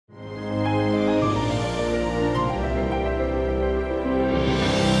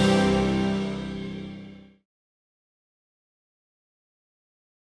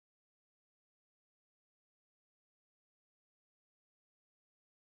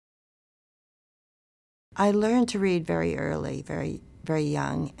I learned to read very early, very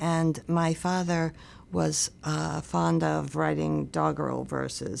young, and my father was fond of writing doggerel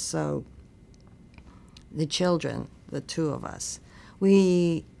verses, so the children, the two of us,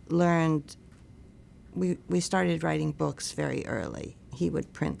 we learned, we started writing books very early. He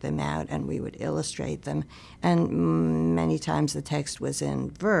would print them out and we would illustrate them, and many times the text was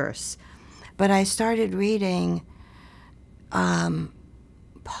in verse. But I started reading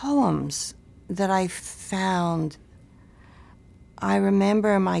poems that I found. I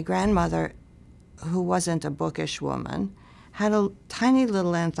remember my grandmother, who wasn't a bookish woman, had a tiny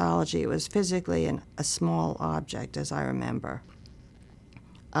little anthology. It was physically a small object, as I remember,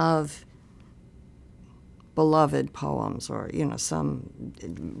 of beloved poems, or, you know, some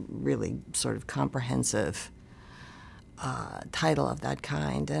really sort of comprehensive title of that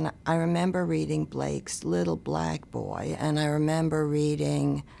kind. And I remember reading Blake's Little Black Boy, and I remember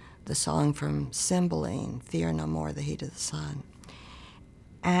reading the song from Cymbeline, Fear No More, the Heat of the Sun.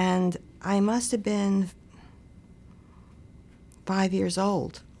 And I must have been 5 years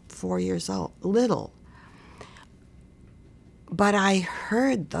old, 4 years old, little. But I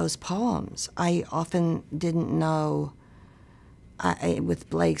heard those poems. I often didn't know,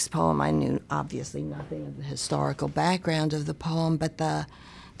 with Blake's poem, I knew obviously nothing of the historical background of the poem, but the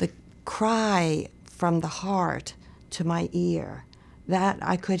cry from the heart to my ear, that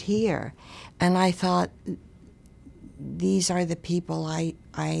I could hear. And I thought, these are the people I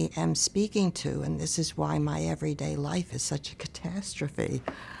am speaking to, and this is why my everyday life is such a catastrophe.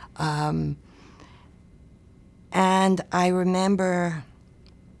 And I remember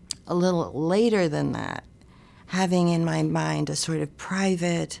a little later than that having in my mind a sort of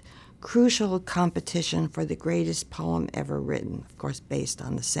private, crucial competition for the greatest poem ever written, of course based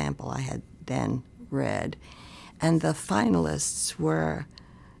on the sample I had then read. And the finalists were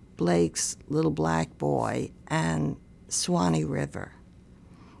Blake's Little Black Boy and Swanee River.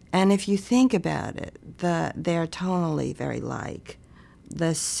 And if you think about it, they're tonally very like.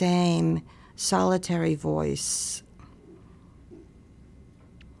 The same solitary voice,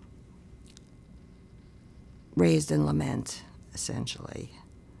 raised in lament, essentially,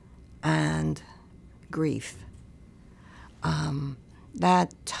 and grief.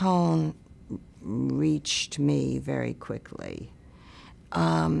 That tone reached me very quickly.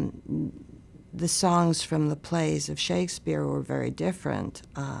 The songs from the plays of Shakespeare were very different,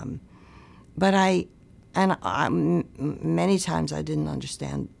 but many times I didn't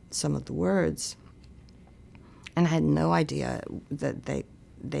understand some of the words, and I had no idea that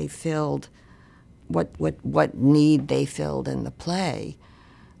they filled what need they filled in the play.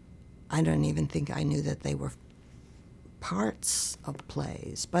 I don't even think I knew that they were parts of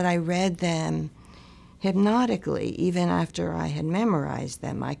plays, but I read them hypnotically. Even after I had memorized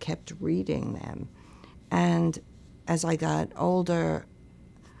them, I kept reading them. And as I got older,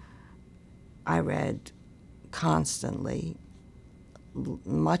 I read constantly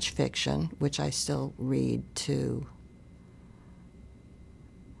much fiction, which I still read to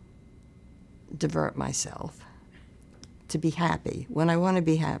divert myself, to be happy. When I want to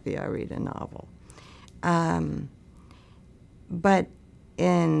be happy, I read a novel. But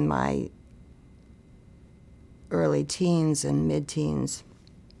in my early teens and mid-teens,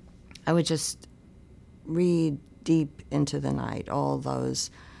 I would just read deep into the night all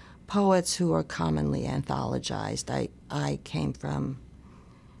those poets who are commonly anthologized. I came from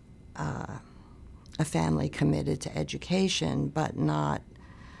a family committed to education, but not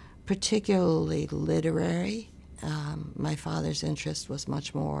particularly literary. My father's interest was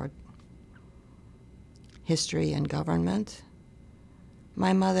much more history and government.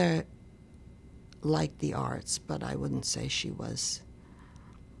 My mother liked the arts, but I wouldn't say she was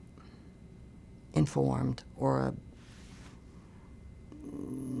informed or a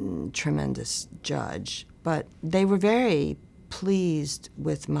tremendous judge. But they were very pleased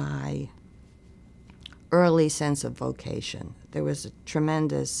with my early sense of vocation. There was a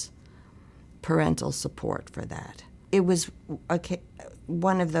tremendous parental support for that. It was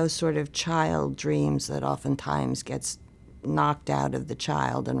one of those sort of child dreams that oftentimes gets knocked out of the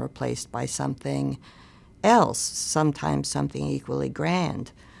child and replaced by something else, sometimes something equally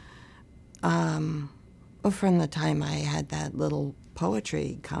grand. From the time I had that little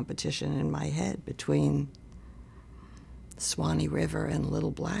poetry competition in my head between Swanee River and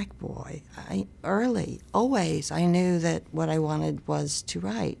Little Black Boy, always, I knew that what I wanted was to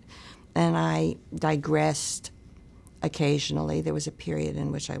write. And I digressed occasionally. There was a period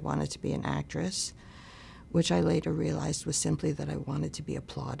in which I wanted to be an actress, which I later realized was simply that I wanted to be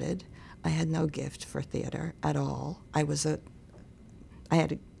applauded. I had no gift for theater at all. I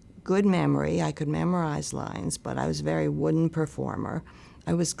had a good memory. I could memorize lines, but I was a very wooden performer.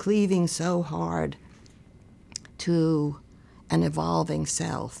 I was cleaving so hard to an evolving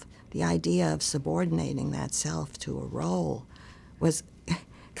self. The idea of subordinating that self to a role was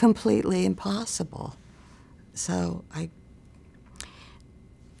completely impossible. So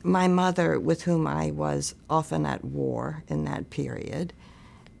my mother, with whom I was often at war in that period,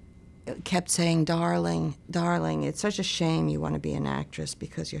 kept saying, "Darling, darling, it's such a shame you want to be an actress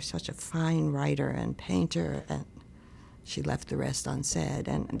because you're such a fine writer and painter." And she left the rest unsaid,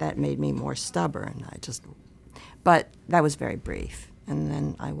 and that made me more stubborn. But that was very brief. And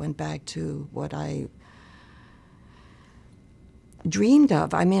then I went back to what I dreamed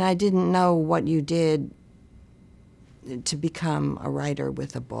of. I mean, I didn't know what you did to become a writer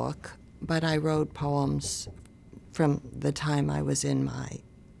with a book, but I wrote poems from the time I was in my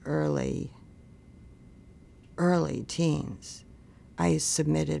early teens. I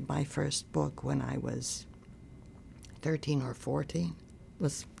submitted my first book when I was 13 or 14.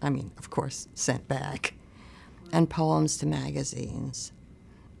 Of course, sent back. And poems to magazines.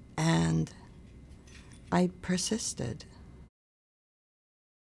 And I persisted.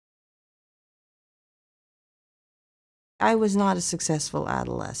 I was not a successful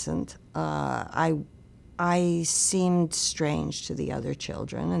adolescent. I seemed strange to the other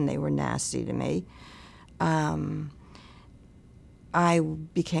children, and they were nasty to me. I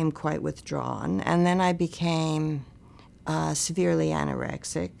became quite withdrawn, and then I became severely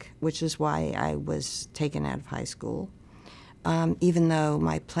anorexic, which is why I was taken out of high school. Even though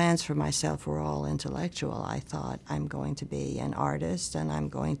my plans for myself were all intellectual, I thought I'm going to be an artist and I'm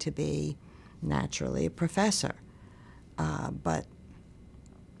going to be naturally a professor. But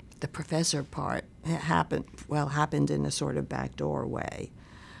the professor part happened in a sort of backdoor way.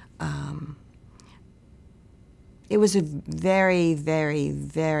 It was a very, very,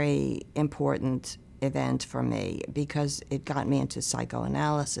 very important event for me because it got me into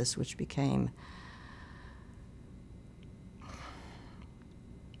psychoanalysis, which became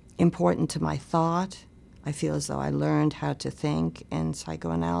important to my thought. I feel as though I learned how to think in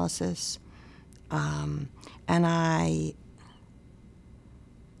psychoanalysis. And I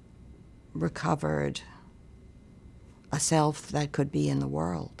recovered a self that could be in the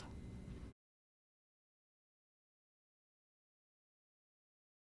world.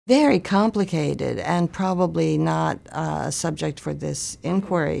 Very complicated and probably not a subject for this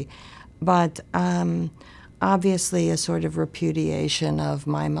inquiry, but obviously a sort of repudiation of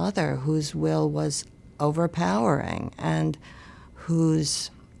my mother, whose will was overpowering and whose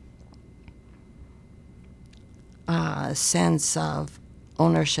sense of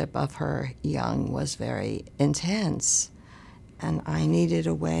ownership of her young was very intense. And I needed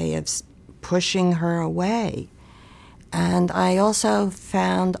a way of pushing her away. And I also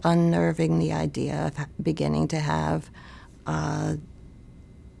found unnerving the idea of beginning to have a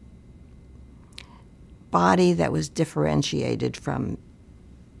body that was differentiated from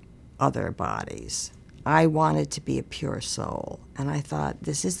other bodies. I wanted to be a pure soul. And I thought,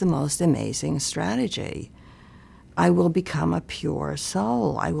 this is the most amazing strategy. I will become a pure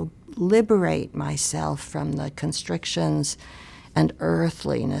soul. I will liberate myself from the constrictions and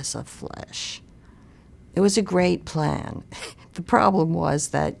earthliness of flesh. It was a great plan. The problem was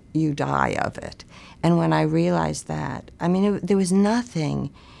that you die of it. And when I realized that, there was nothing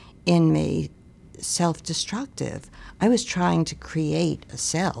in me self-destructive. I was trying to create a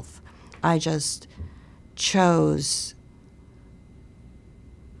self. I just chose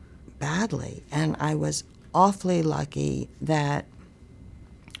badly. And I was awfully lucky that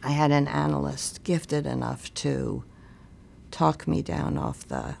I had an analyst gifted enough to talk me down off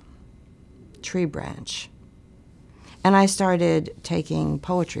the tree branch. And I started taking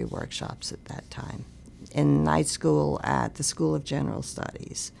poetry workshops at that time in night school at the School of General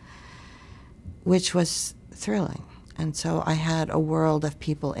Studies, which was thrilling. And so I had a world of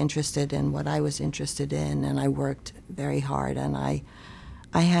people interested in what I was interested in, and I worked very hard, and I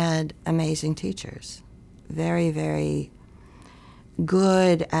had amazing teachers, very, very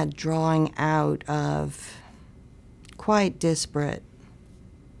good at drawing out of quite disparate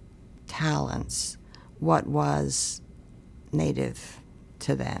talents what was native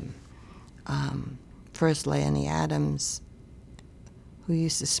to them. First, Leonie Adams, who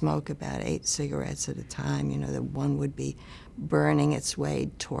used to smoke about 8 cigarettes at a time. The one would be burning its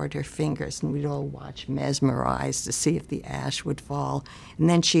way toward her fingers, and we'd all watch mesmerized to see if the ash would fall. And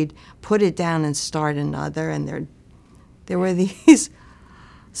then she'd put it down and start another, and there were these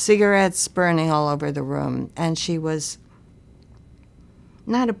cigarettes burning all over the room. And she was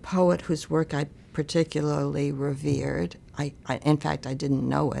not a poet whose work I particularly revered, In fact, I didn't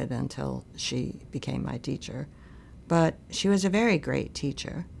know it until she became my teacher. But she was a very great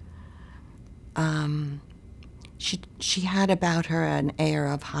teacher. She had about her an air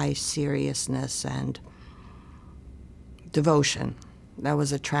of high seriousness and devotion that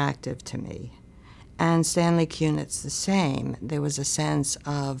was attractive to me. And Stanley Kunitz the same. There was a sense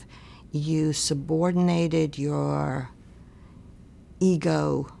of you subordinated your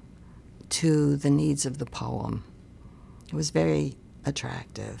ego to the needs of the poem. It was very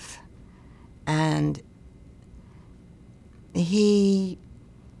attractive. And he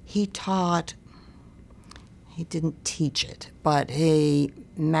taught, he didn't teach it, but he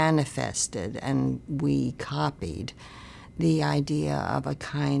manifested, and we copied the idea of a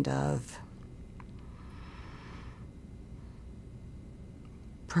kind of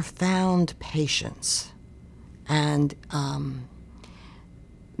profound patience and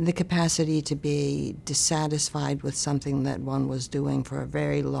the capacity to be dissatisfied with something that one was doing for a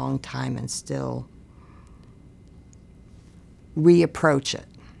very long time and still reapproach it.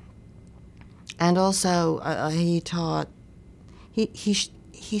 And also, he taught,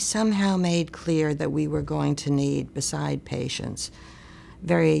 he somehow made clear that we were going to need, beside patience,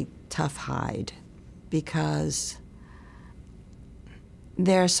 very tough hide, because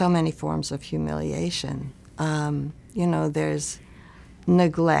there are so many forms of humiliation. You know, there's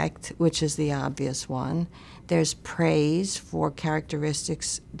neglect, which is the obvious one. There's praise for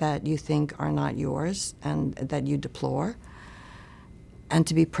characteristics that you think are not yours and that you deplore. And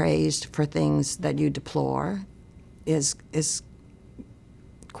to be praised for things that you deplore is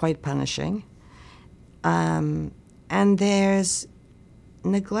quite punishing. And there's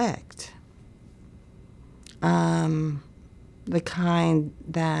neglect, the kind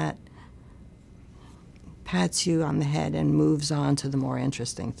that pats you on the head and moves on to the more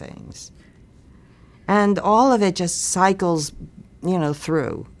interesting things. And all of it just cycles, you know,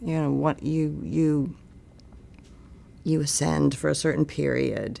 through. You know, what you ascend for a certain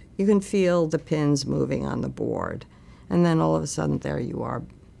period. You can feel the pins moving on the board. And then all of a sudden there you are,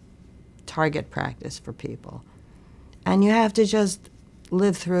 target practice for people. And you have to just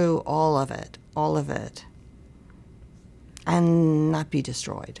live through all of it, and not be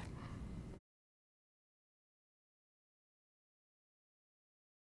destroyed.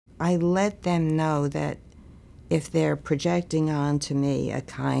 I let them know that if they're projecting onto me a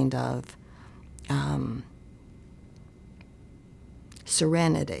kind of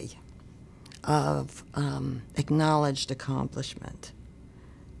serenity, of acknowledged accomplishment,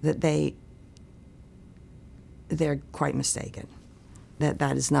 that they're quite mistaken.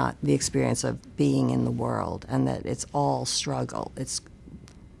 That is not the experience of being in the world, and that it's all struggle.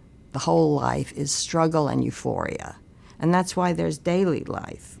 The whole life is struggle and euphoria. And that's why there's daily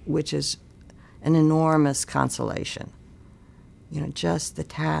life, which is an enormous consolation. You know, just the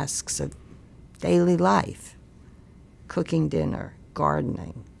tasks of daily life, cooking dinner,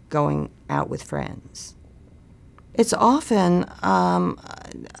 gardening, going out with friends. It's often a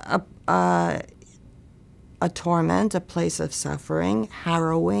torment, a place of suffering,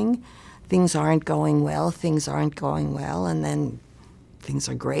 harrowing. Things aren't going well, and then things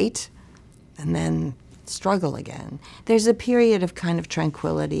are great, and then struggle again. There's a period of kind of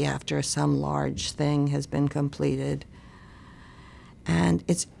tranquility after some large thing has been completed. And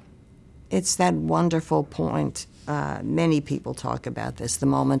it's that wonderful point, many people talk about this, the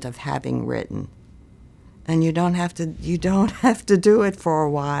moment of having written. And you don't have to do it for a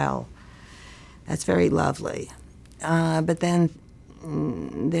while. That's very lovely. But then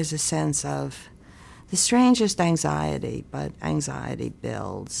there's a sense of the strangest anxiety, but anxiety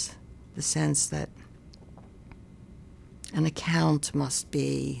builds. The sense that an account must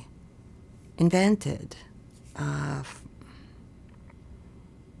be invented.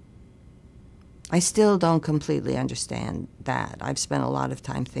 I still don't completely understand that. I've spent a lot of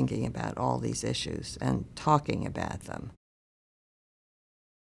time thinking about all these issues and talking about them.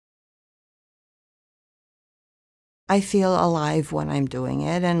 I feel alive when I'm doing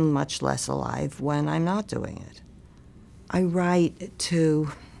it, and much less alive when I'm not doing it. I write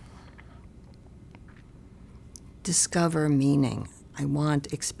to discover meaning. I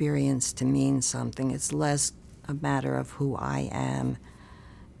want experience to mean something. It's less a matter of who I am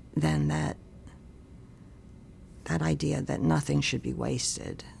than that idea that nothing should be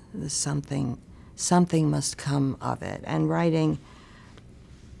wasted. There's something must come of it. And writing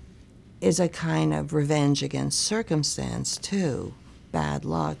is a kind of revenge against circumstance, too. Bad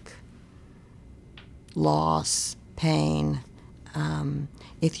luck, loss, pain.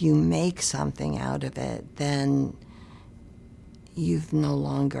 If you make something out of it, then you've no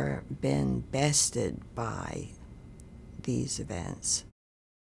longer been bested by these events.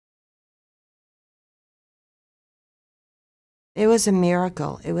 It was a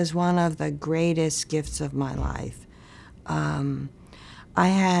miracle. It was one of the greatest gifts of my life. I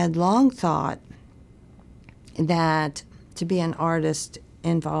had long thought that to be an artist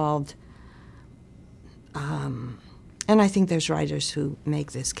involved, and I think there's writers who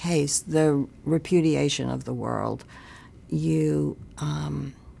make this case, the repudiation of the world. You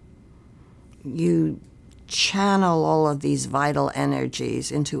channel all of these vital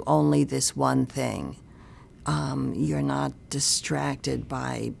energies into only this one thing. You're not distracted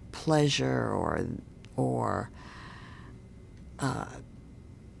by pleasure or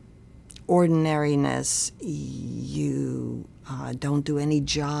ordinariness. You don't do any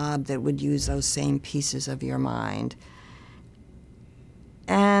job that would use those same pieces of your mind.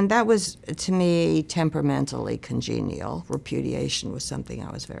 And that was, to me, temperamentally congenial. Repudiation was something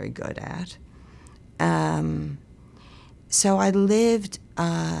I was very good at. So I lived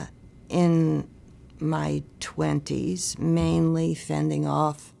in my 20s, mainly fending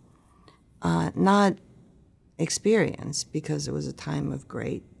off, not experience, because it was a time of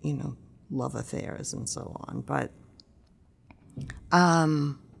great, love affairs and so on, but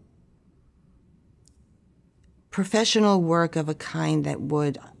professional work of a kind that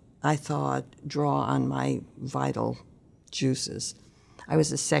would, I thought, draw on my vital juices. I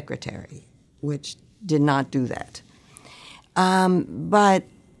was a secretary, which did not do that. But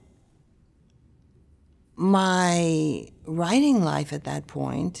my writing life at that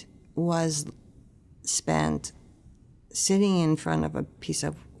point was spent sitting in front of a piece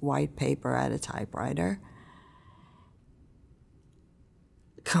of white paper at a typewriter,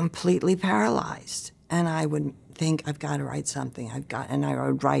 completely paralyzed. And I would think, I've got to write something. And I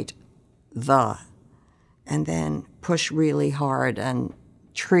would write and then push really hard, and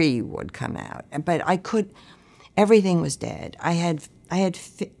tree would come out. But everything was dead. I had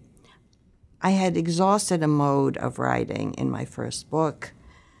exhausted a mode of writing in my first book.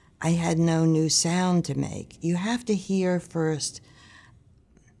 I had no new sound to make. You have to hear first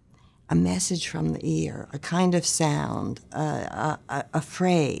a message from the ear, a kind of sound, a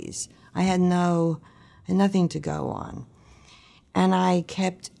phrase. I had nothing to go on. And I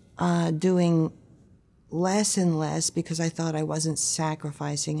kept doing less and less because I thought I wasn't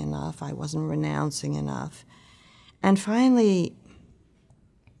sacrificing enough, I wasn't renouncing enough. And finally,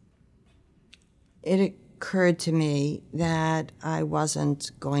 it occurred to me that I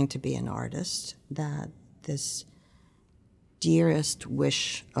wasn't going to be an artist, that this dearest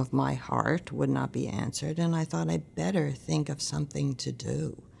wish of my heart would not be answered, and I thought I'd better think of something to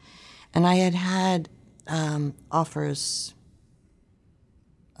do. And I had offers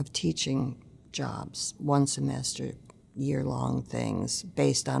of teaching jobs, one semester, year-long things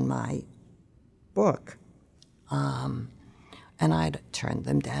based on my book. And I'd turned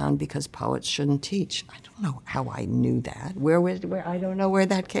them down because poets shouldn't teach. I don't know how I knew that. I don't know where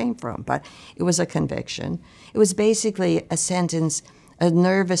that came from, but it was a conviction. It was basically a sentence, a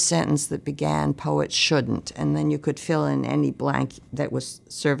nervous sentence that began, poets shouldn't, and then you could fill in any blank that was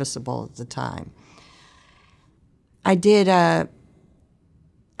serviceable at the time. I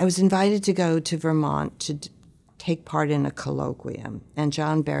was invited to go to Vermont to take part in a colloquium, and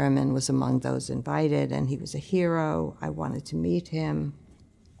John Berryman was among those invited, and he was a hero. I wanted to meet him.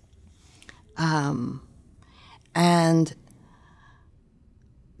 And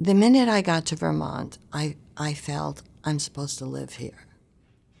the minute I got to Vermont, I felt I'm supposed to live here.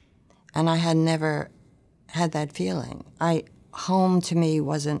 And I had never had that feeling. Home to me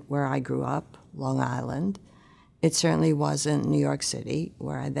wasn't where I grew up, Long Island. It certainly wasn't New York City,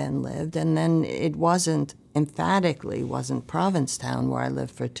 where I then lived, and then it emphatically wasn't Provincetown, where I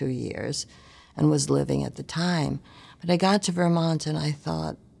lived for 2 years and was living at the time. But I got to Vermont and I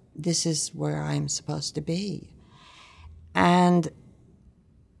thought, this is where I'm supposed to be. And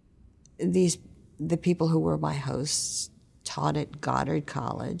the people who were my hosts taught at Goddard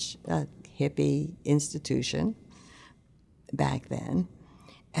College, a hippie institution back then.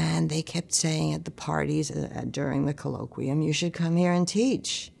 And they kept saying at the parties during the colloquium, you should come here and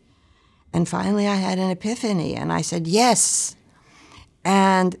teach. And finally I had an epiphany and I said, yes.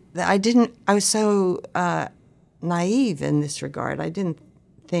 And I was so naive in this regard. I didn't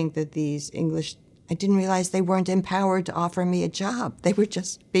think that I didn't realize they weren't empowered to offer me a job. They were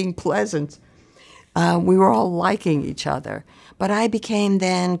just being pleasant. We were all liking each other. But I became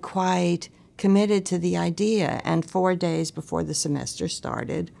then quite committed to the idea, and 4 days before the semester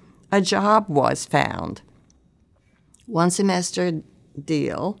started, a job was found. 1 semester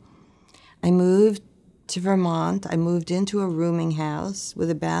deal. I moved to Vermont. I moved into a rooming house with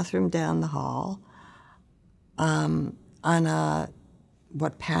a bathroom down the hall. on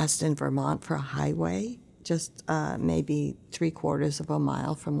what passed in Vermont for a highway, just maybe 3/4 of a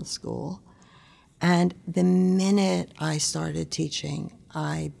mile from the school. And the minute I started teaching,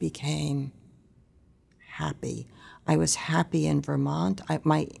 I became happy. I was happy in Vermont.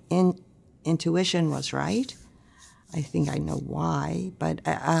 My intuition was right. I think I know why, but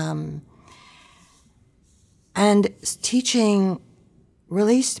and teaching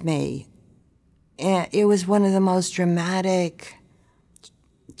released me. It was one of the most dramatic,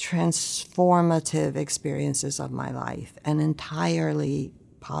 transformative experiences of my life, and entirely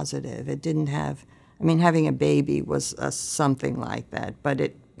positive. It didn't have, I mean, having a baby was something like that, but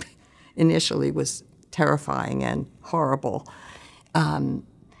it initially was terrifying and horrible.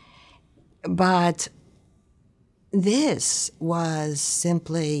 But this was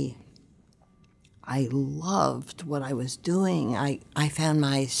simply, I loved what I was doing. I found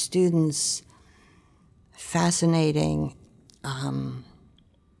my students fascinating,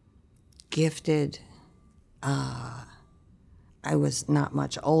 gifted. I was not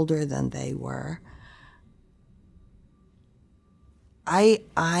much older than they were.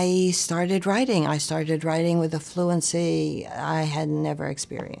 I started writing. I started writing with a fluency I had never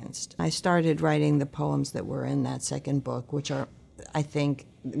experienced. I started writing the poems that were in that second book, which are, I think,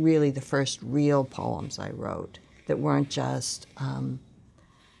 really the first real poems I wrote that weren't just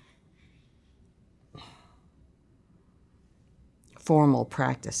formal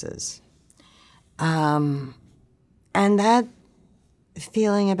practices. And that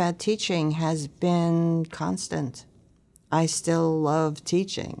feeling about teaching has been constant. I still love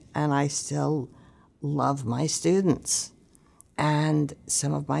teaching, and I still love my students. And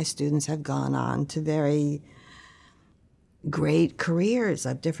some of my students have gone on to very great careers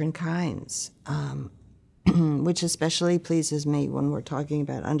of different kinds, which especially pleases me when we're talking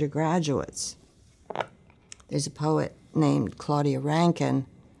about undergraduates. There's a poet named Claudia Rankin,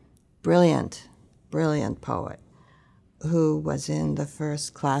 brilliant, brilliant poet, who was in the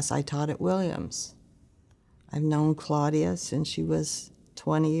first class I taught at Williams. I've known Claudia since she was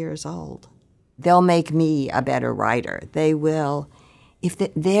 20 years old. They'll make me a better writer. They will, if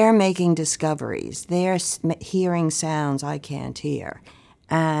they're making discoveries, they're hearing sounds I can't hear,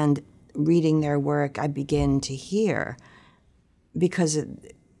 and reading their work I begin to hear, because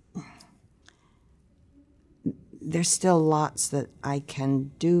there's still lots that I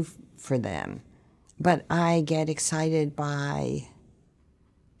can do for them. But I get excited by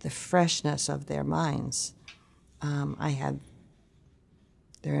the freshness of their minds.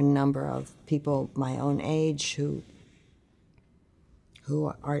 There are a number of people my own age who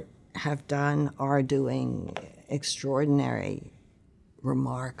are doing extraordinary,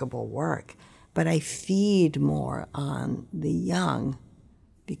 remarkable work. But I feed more on the young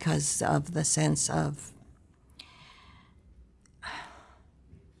because of the sense of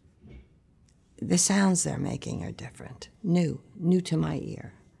the sounds they're making are different, new to my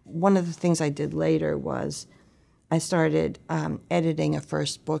ear. One of the things I did later was I started editing a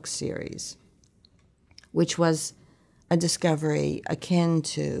first book series, which was a discovery akin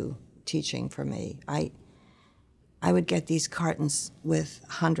to teaching for me. I would get these cartons with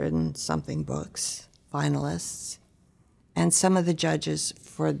 100 and something books, finalists, and some of the judges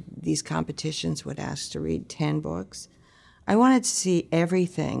for these competitions would ask to read 10 books. I wanted to see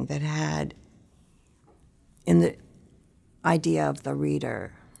everything that had, in the idea of the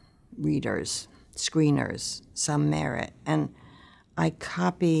readers, screeners, some merit. And I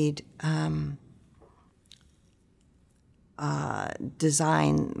copied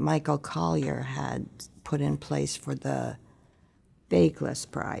design Michael Collier had put in place for the Bakeless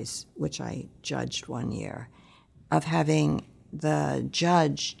Prize, which I judged one year, of having the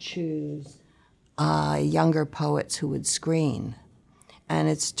judge choose younger poets who would screen. And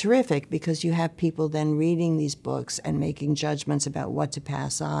it's terrific because you have people then reading these books and making judgments about what to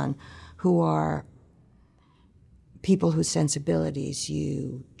pass on, who are people whose sensibilities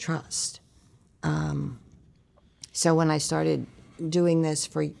you trust. So when I started doing this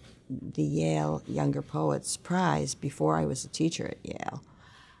for the Yale Younger Poets Prize, before I was a teacher at Yale,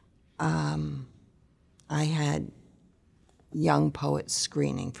 I had young poets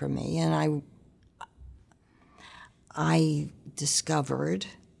screening for me, and I discovered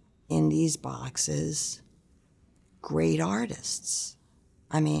in these boxes great artists.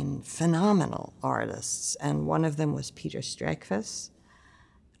 I mean, phenomenal artists. And one of them was Peter Streckfuss,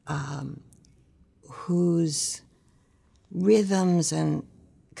 whose rhythms and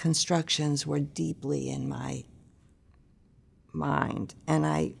constructions were deeply in my mind. And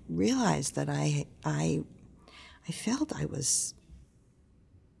I realized that I felt I was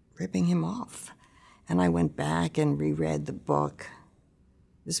ripping him off. And I went back and reread the book.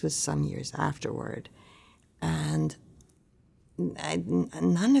 This was some years afterward. And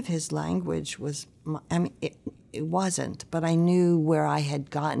none of his language was, I mean, it wasn't, but I knew where I had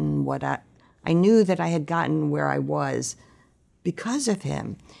gotten I knew that I had gotten where I was because of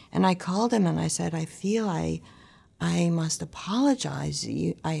him. And I called him and I said, I feel I must apologize.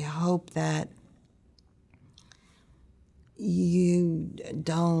 I hope that you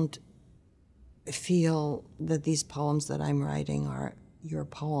don't feel that these poems that I'm writing are your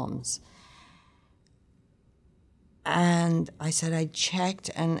poems. And I said, I checked,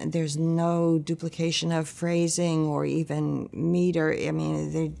 and there's no duplication of phrasing or even meter. I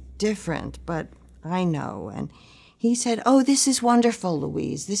mean, they're different, but I know. And he said, oh, this is wonderful,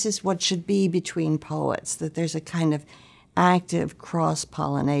 Louise. This is what should be between poets, that there's a kind of active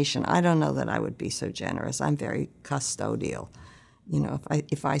cross-pollination. I don't know that I would be so generous. I'm very custodial. You know,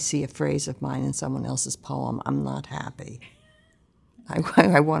 if I see a phrase of mine in someone else's poem, I'm not happy.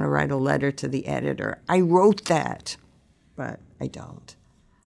 I want to write a letter to the editor. I wrote that, but I don't.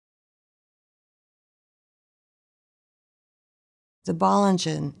 The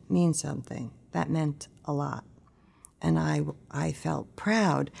Bollingen means something. That meant a lot. And I felt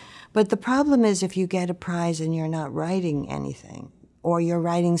proud. But the problem is if you get a prize and you're not writing anything, or you're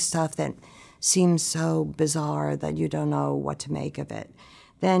writing stuff that seems so bizarre that you don't know what to make of it,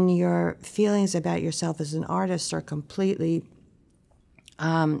 then your feelings about yourself as an artist are completely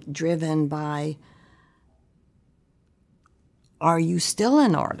driven by, are you still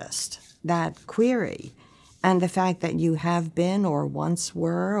an artist? That query. And the fact that you have been or once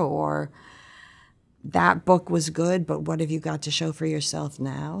were, or that book was good, but what have you got to show for yourself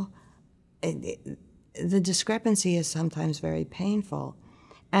now? The discrepancy is sometimes very painful.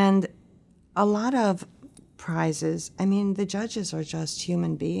 And a lot of prizes, I mean, the judges are just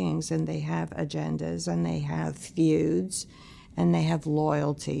human beings, and they have agendas, and they have feuds, and they have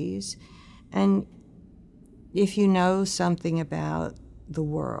loyalties. And if you know something about the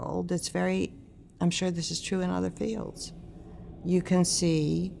world, it's very, I'm sure this is true in other fields. You can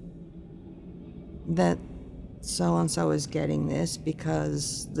see that so-and-so is getting this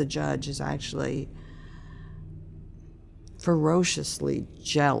because the judge is actually ferociously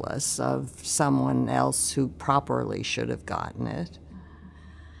jealous of someone else who properly should have gotten it.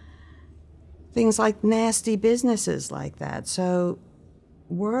 Things like nasty businesses like that. So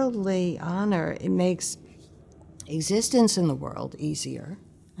worldly honor, it makes existence in the world easier.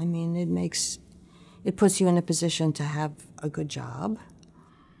 I mean, it puts you in a position to have a good job.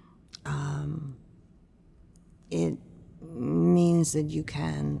 It means that you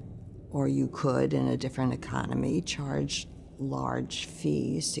can, or you could in a different economy, charge large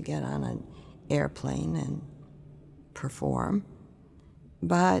fees to get on an airplane and perform.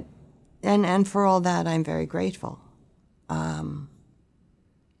 But, and for all that, I'm very grateful.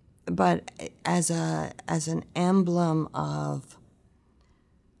 But as an emblem of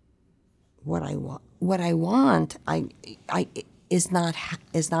what I want, is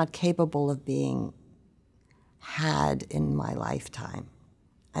not capable of being had in my lifetime.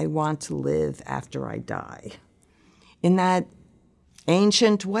 I want to live after I die in that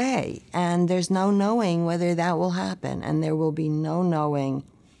ancient way, and there's no knowing whether that will happen, and there will be no knowing,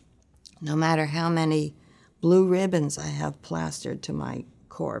 no matter how many blue ribbons I have plastered to my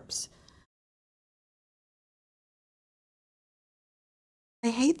corpse. I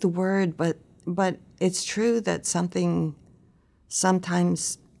hate the word, but it's true that something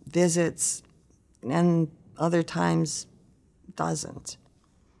sometimes visits and other times doesn't.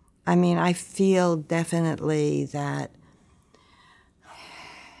 I mean, I feel definitely that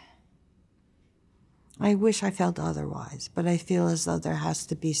I wish I felt otherwise, but I feel as though there has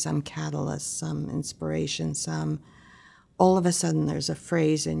to be some catalyst, some inspiration, all of a sudden there's a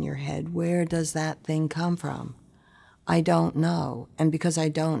phrase in your head. Where does that thing come from? I don't know. And because I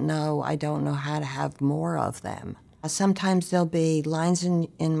don't know how to have more of them. Sometimes there'll be lines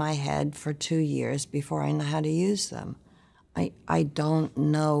in my head for 2 years before I know how to use them. I don't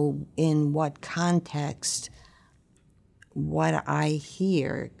know in what context what I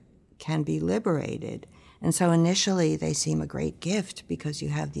hear can be liberated. And so initially they seem a great gift because you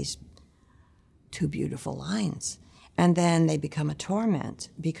have these 2 beautiful lines. And then they become a torment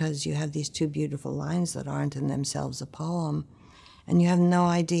because you have these 2 beautiful lines that aren't in themselves a poem. And you have no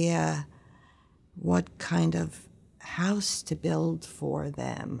idea what kind of house to build for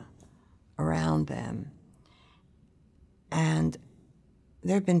them, around them. And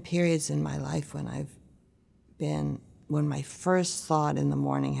there have been periods in my life when my first thought in the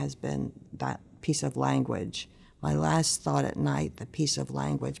morning has been that piece of language, my last thought at night, the piece of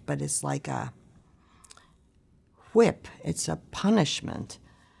language, but it's like whip. It's a punishment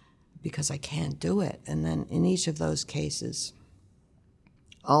because I can't do it. And then in each of those cases,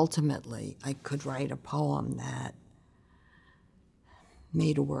 ultimately, I could write a poem that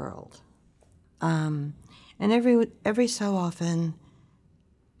made a world. And every so often,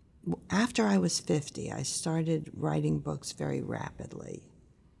 after I was 50, I started writing books very rapidly.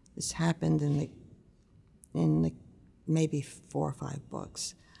 This happened in the maybe 4 or 5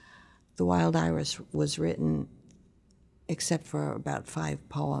 books. The Wild Iris was written, except for about 5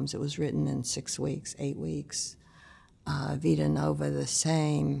 poems, it was written in 6 weeks, 8 weeks. Vita Nova, the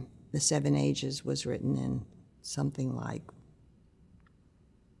same. The 7 Ages was written in something like,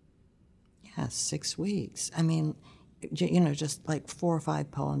 6 weeks. I mean, just like 4 or 5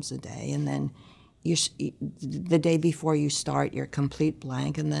 poems a day, and then the day before you start, you're complete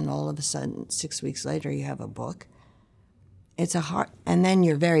blank, and then all of a sudden, 6 weeks later, you have a book. It's and then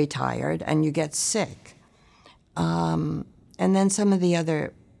you're very tired, and you get sick. And then some of the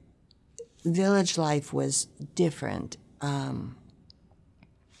other, Village Life was different.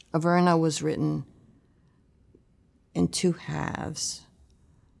 Averno was written in 2 halves.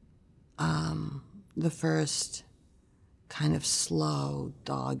 The first kind of slow,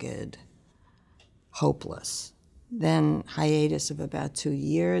 dogged, hopeless. Then hiatus of about 2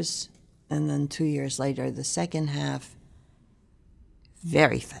 years, and then 2 years later, the second half,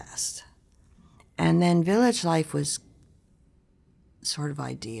 very fast. And then Village Life was sort of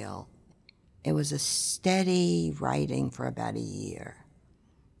ideal. It was a steady writing for about a year,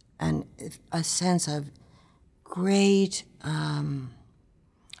 and a sense of great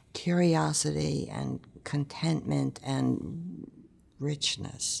curiosity and contentment and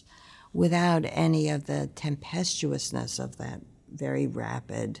richness without any of the tempestuousness of that very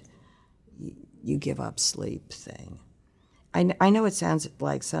rapid, you give up sleep thing. I know it sounds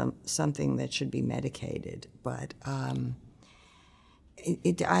like something that should be medicated, but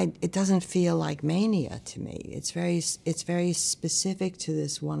it doesn't feel like mania to me. It's very specific to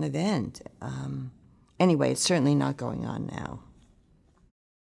this one event. Anyway, it's certainly not going on now.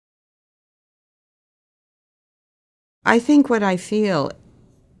 I think what I feel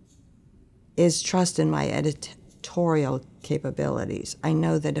is trust in my editorial capabilities. I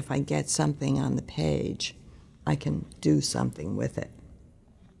know that if I get something on the page, I can do something with it.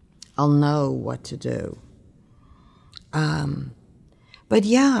 I'll know what to do. But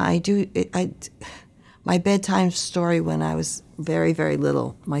yeah, I do. My bedtime story when I was very, very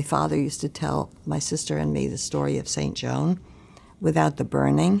little, my father used to tell my sister and me the story of St. Joan without the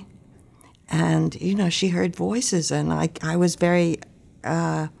burning. And, she heard voices, and I was very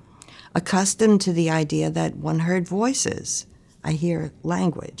accustomed to the idea that one heard voices. I hear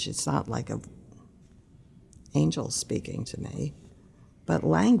language. It's not like an angel speaking to me, but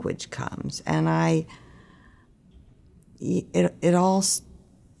language comes, and I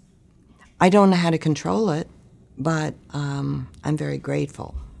don't know how to control it, but I'm very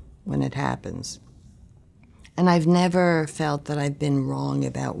grateful when it happens. And I've never felt that I've been wrong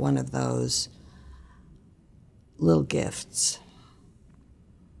about one of those little gifts.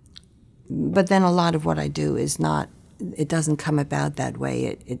 But then a lot of what I do is not, it doesn't come about that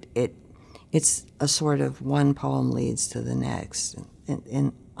way. It's a sort of one poem leads to the next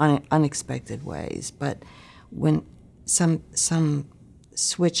in unexpected ways. But when some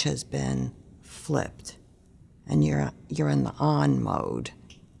switch has been flipped and you're in the on mode,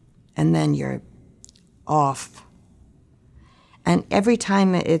 and then you're off. And every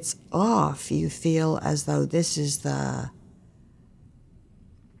time it's off, you feel as though this is the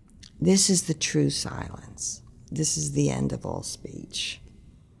true silence. This is the end of all speech.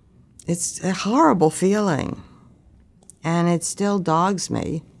 It's a horrible feeling, and it still dogs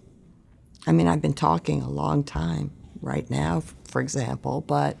me. I mean, I've been talking a long time right now, for example,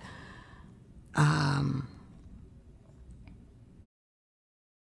 but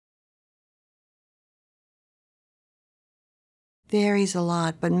varies a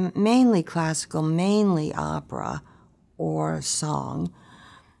lot, but mainly classical, mainly opera or song.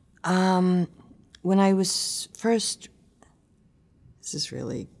 When I was first, this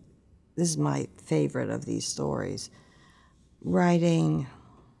is my favorite of these stories, writing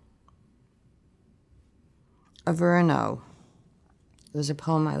Averno. It was a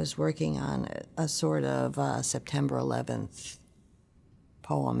poem I was working on, a sort of September 11th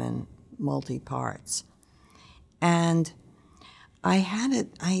poem in multi-parts. And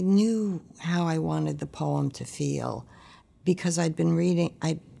I knew how I wanted the poem to feel because I'd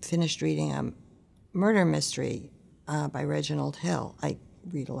finished reading a murder mystery by Reginald Hill. I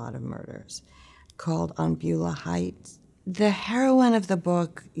read a lot of murders, called On Beulah Heights. The heroine of the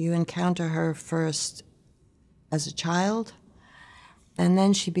book, you encounter her first as a child. And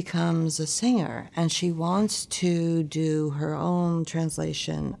then she becomes a singer, and she wants to do her own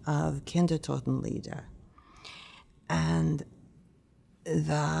translation of Kindertotenlieder. And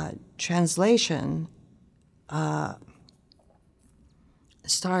the translation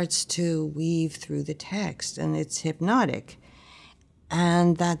starts to weave through the text, and it's hypnotic.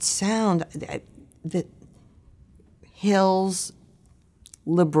 And that sound, the Hill's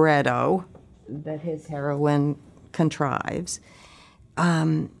libretto that his heroine contrives,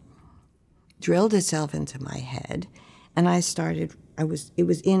 drilled itself into my head, and it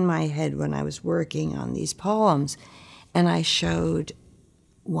was in my head when I was working on these poems, and I showed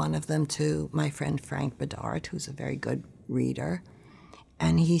one of them to my friend Frank Bedard, who's a very good reader,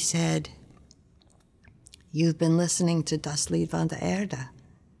 and he said, "You've been listening to Das Lied van der Erde."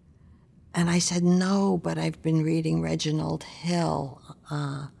 And I said, "No, but I've been reading Reginald Hill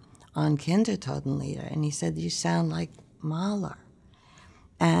on Kindertotenlieder." And he said, "You sound like Mahler."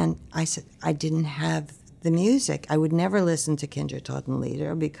 And I said, I didn't have the music. I would never listen to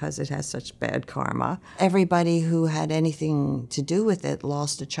Kindertotenlieder because it has such bad karma. Everybody who had anything to do with it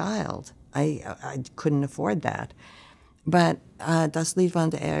lost a child. I couldn't afford that. But Das Lied van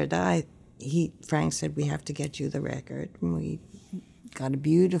der Erde, Frank said, "We have to get you the record." And we got a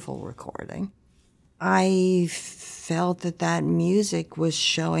beautiful recording. I felt that music was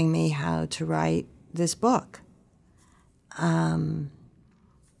showing me how to write this book.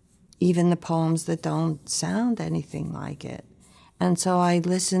 Even the poems that don't sound anything like it. And so I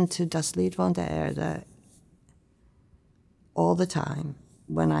listened to Das Lied van der Erde all the time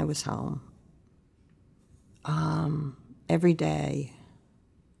when I was home. Every day,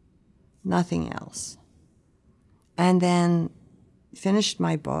 nothing else. And then finished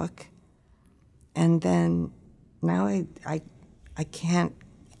my book, and then now I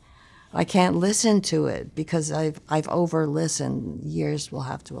can't listen to it because I've over-listened. Years will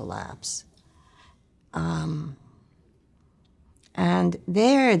have to elapse. And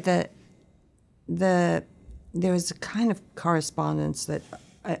there was a kind of correspondence that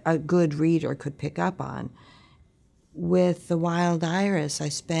a good reader could pick up on. With The Wild Iris, I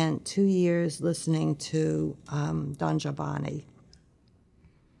spent 2 years listening to Don Giovanni,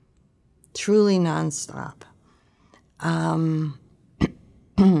 truly nonstop,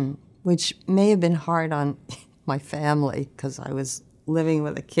 which may have been hard on my family because I was living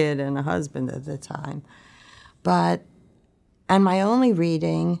with a kid and a husband at the time. And my only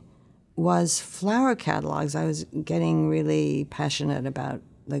reading was flower catalogs. I was getting really passionate about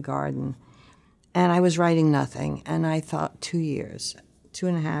the garden. And I was writing nothing, and I thought 2 years,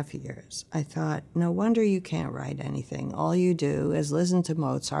 2.5 years. I thought, no wonder you can't write anything. All you do is listen to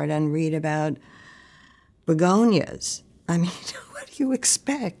Mozart and read about begonias. I mean, what do you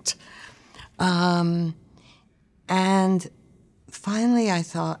expect? And finally I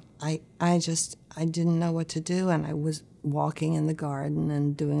thought, I didn't know what to do, and I was walking in the garden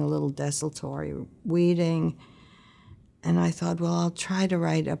and doing a little desultory weeding, and I thought, well, I'll try to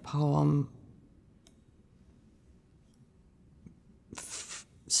write a poem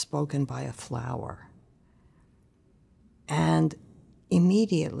spoken by a flower. And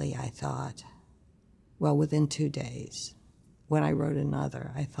immediately I thought, well, within 2 days, when I wrote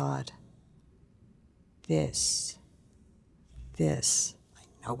another, I thought, this,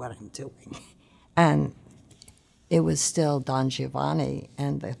 I know what I'm doing. And it was still Don Giovanni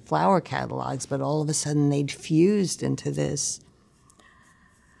and the flower catalogs, but all of a sudden they'd fused into this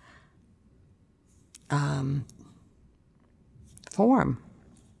form.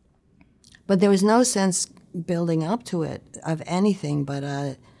 But there was no sense building up to it of anything but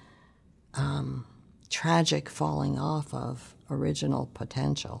a tragic falling off of original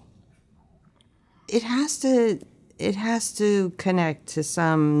potential. It has to connect to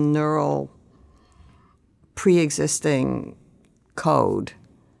some neural pre-existing code,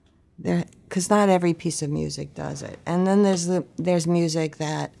 because not every piece of music does it. And then there's music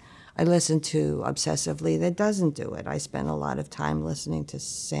that I listen to obsessively that doesn't do it. I spent a lot of time listening to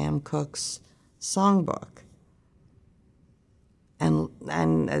Sam Cooke's songbook.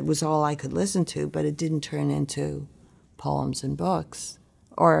 And it was all I could listen to, but it didn't turn into poems and books,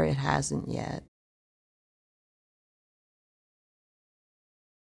 or it hasn't yet.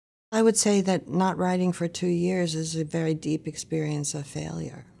 I would say that not writing for 2 years is a very deep experience of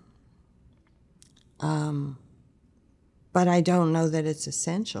failure. But I don't know that it's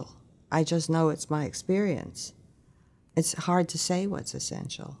essential. I just know it's my experience. It's hard to say what's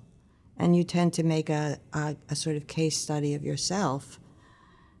essential. And you tend to make a sort of case study of yourself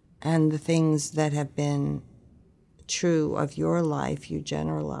and the things that have been true of your life, you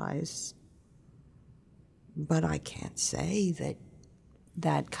generalize But I can't say that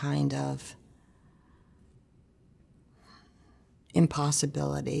that kind of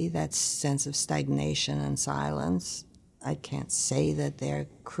impossibility, that sense of stagnation and silence, I can't say that they're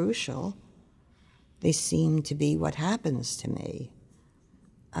crucial. They seem to be what happens to me.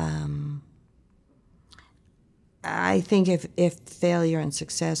 I think if failure and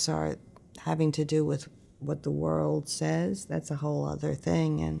success are having to do with what the world says, that's a whole other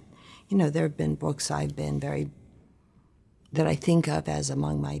thing. And, there have been books that I think of as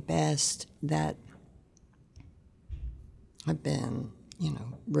among my best that have been,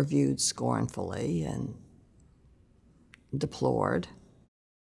 reviewed scornfully and deplored.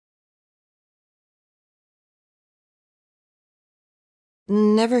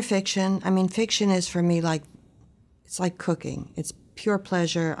 Never fiction. I mean, fiction is for me it's like cooking. It's pure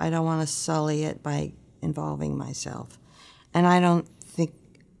pleasure. I don't want to sully it by involving myself. And I don't think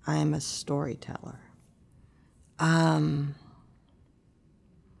I'm a storyteller.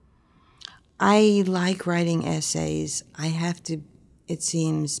 I like writing essays. I have to, it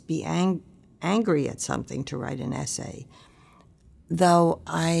seems, be angry at something to write an essay. Though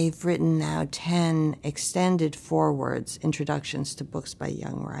I've written now 10 extended forewords, introductions to books by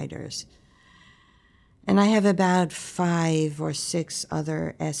young writers. And I have about 5 or 6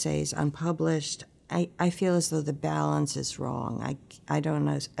 other essays unpublished. I feel as though the balance is wrong. I don't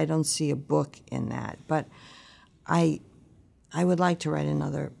know, I don't see a book in that. But I would like to write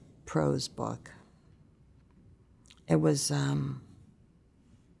another prose book. It was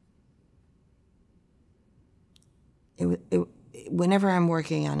whenever I'm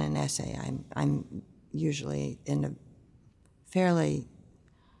working on an essay, I'm usually in a fairly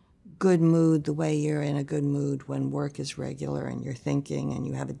good mood, the way you're in a good mood when work is regular and you're thinking and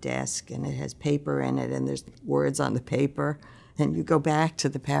you have a desk and it has paper in it and there's words on the paper and you go back to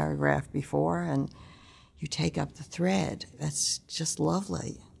the paragraph before and you take up the thread. That's just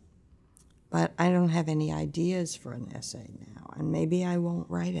lovely. But I don't have any ideas for an essay now, and maybe I won't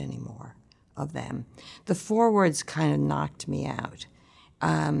write any more of them. The forewords kind of knocked me out.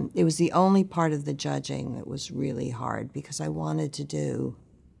 It was the only part of the judging that was really hard because I wanted to do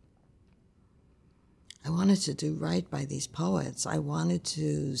right by these poets. I wanted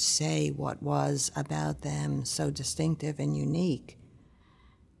to say what was about them so distinctive and unique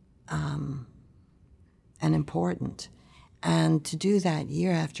and important. And to do that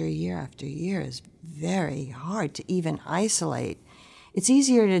year after year after year is very hard to even isolate. It's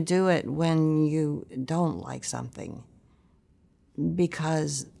easier to do it when you don't like something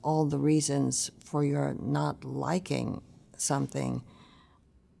because all the reasons for your not liking something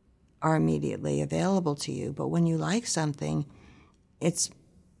are immediately available to you. But when you like something, the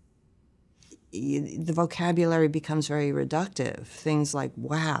vocabulary becomes very reductive. Things like,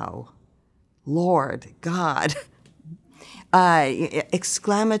 wow, Lord, God.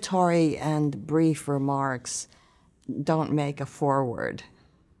 Exclamatory and brief remarks don't make a foreword.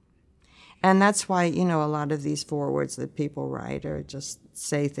 And that's why, a lot of these forewords that people write are just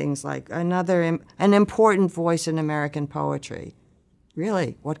say things like, an important voice in American poetry.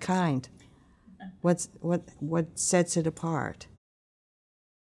 Really? What kind? What sets it apart?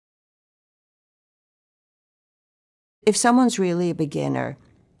 If someone's really a beginner,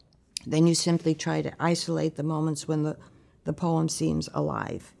 then you simply try to isolate the moments when the poem seems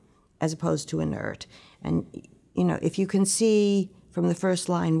alive, as opposed to inert. And, if you can see from the first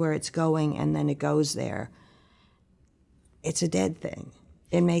line where it's going and then it goes there, it's a dead thing.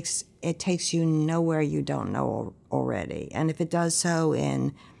 It takes you nowhere you don't know already. And if it does so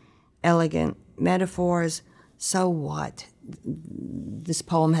in elegant metaphors, so what? This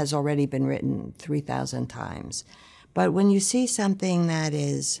poem has already been written 3,000 times. But when you see something that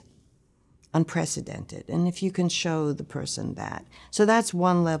is unprecedented, and if you can show the person that. So that's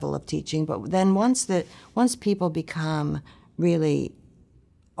one level of teaching, but then once people become really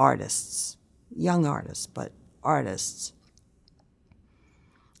artists, young artists, but artists,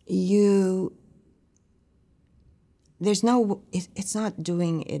 it's not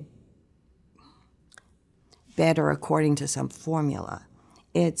doing it better according to some formula.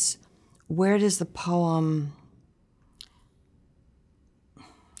 It's where does the poem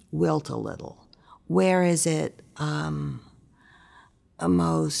wilt a little? Where is it a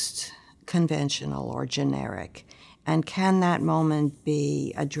most conventional or generic? And can that moment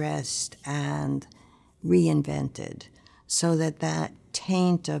be addressed and reinvented so that that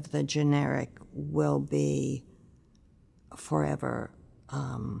taint of the generic will be forever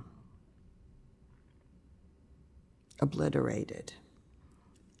obliterated?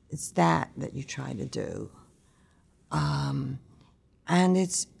 It's that you try to do. And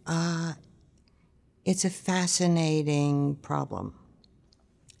it's a fascinating problem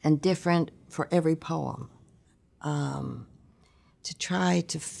and different for every poem. To try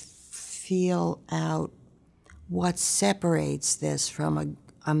to feel out what separates this from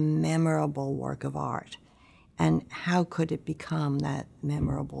a memorable work of art, and how could it become that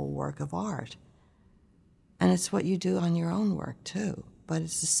memorable work of art. And it's what you do on your own work too, but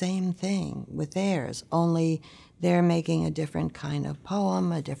it's the same thing with theirs, only they're making a different kind of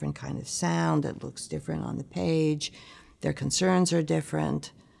poem, a different kind of sound that looks different on the page. Their concerns are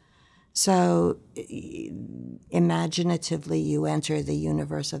different. So imaginatively, you enter the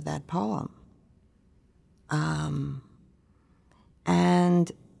universe of that poem.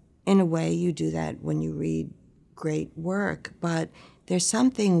 And in a way, you do that when you read great work, but there's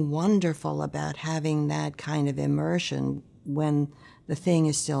something wonderful about having that kind of immersion when the thing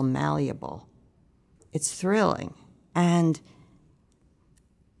is still malleable. It's thrilling. And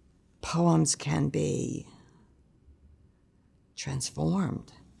poems can be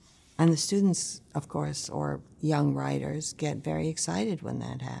transformed. And the students, of course, or young writers, get very excited when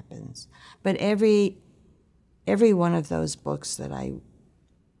that happens. But every one of those books that I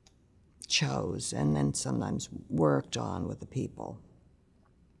chose and then sometimes worked on with the people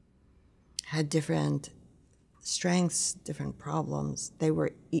had different strengths, different problems. They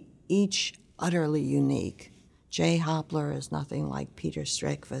were each utterly unique. Jay Hopler is nothing like Peter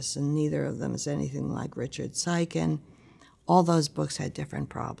Strekvis, and neither of them is anything like Richard Seiken. All those books had different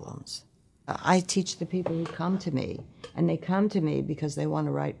problems. I teach the people who come to me, and they come to me because they want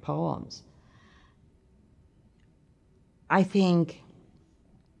to write poems. I think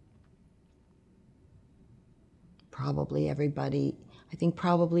probably every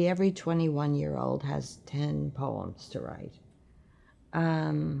 21-year-old has 10 poems to write.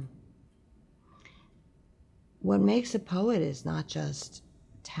 What makes a poet is not just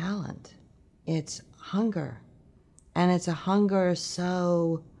talent, it's hunger. And it's a hunger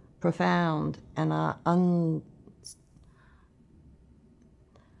so profound and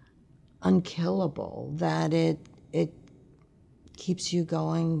unkillable that it keeps you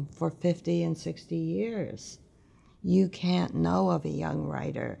going for 50 and 60 years. You can't know of a young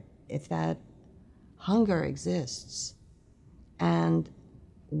writer if that hunger exists. And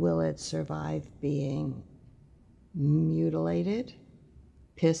will it survive being mutilated,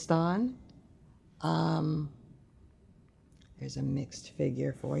 pissed on? There's a mixed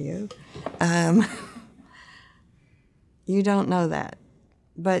figure for you. You don't know that,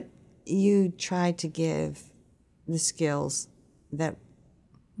 but you try to give the skills that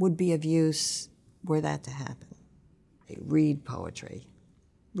would be of use were that to happen. Read poetry.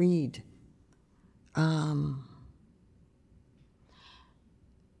 Read.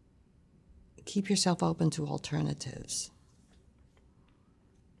 Keep yourself open to alternatives.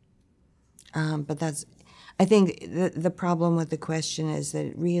 But that's, I think the problem with the question is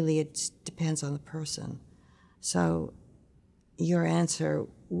that it depends on the person. So your answer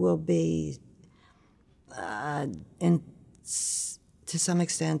will be, to some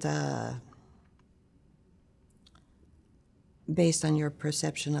extent, based on your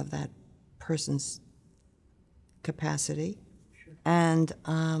perception of that person's capacity, sure, and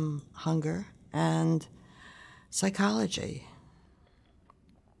hunger and psychology.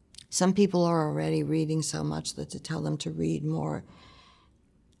 Some people are already reading so much that to tell them to read more,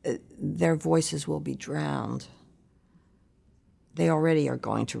 their voices will be drowned. They already are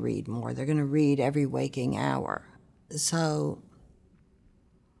going to read more. They're going to read every waking hour. So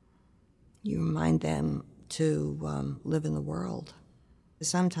you remind them to live in the world.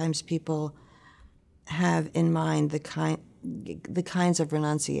 Sometimes people have in mind the kinds of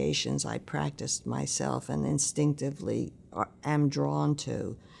renunciations I practiced myself and instinctively am drawn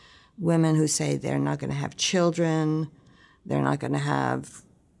to. Women who say they're not going to have children, they're not going to have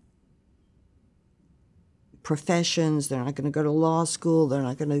professions, they're not going to go to law school, they're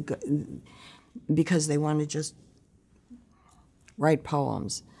not going to go, because they want to just write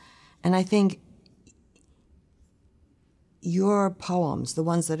poems. And I think your poems, the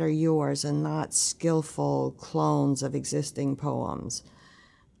ones that are yours and not skillful clones of existing poems,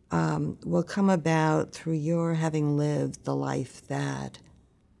 will come about through your having lived the life that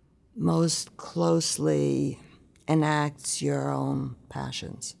most closely enacts your own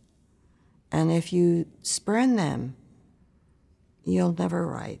passions. And if you spurn them, you'll never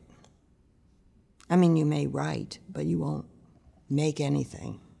write. I mean, you may write, but you won't make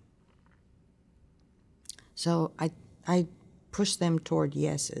anything. So I push them toward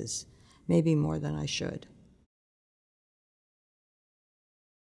yeses, maybe more than I should.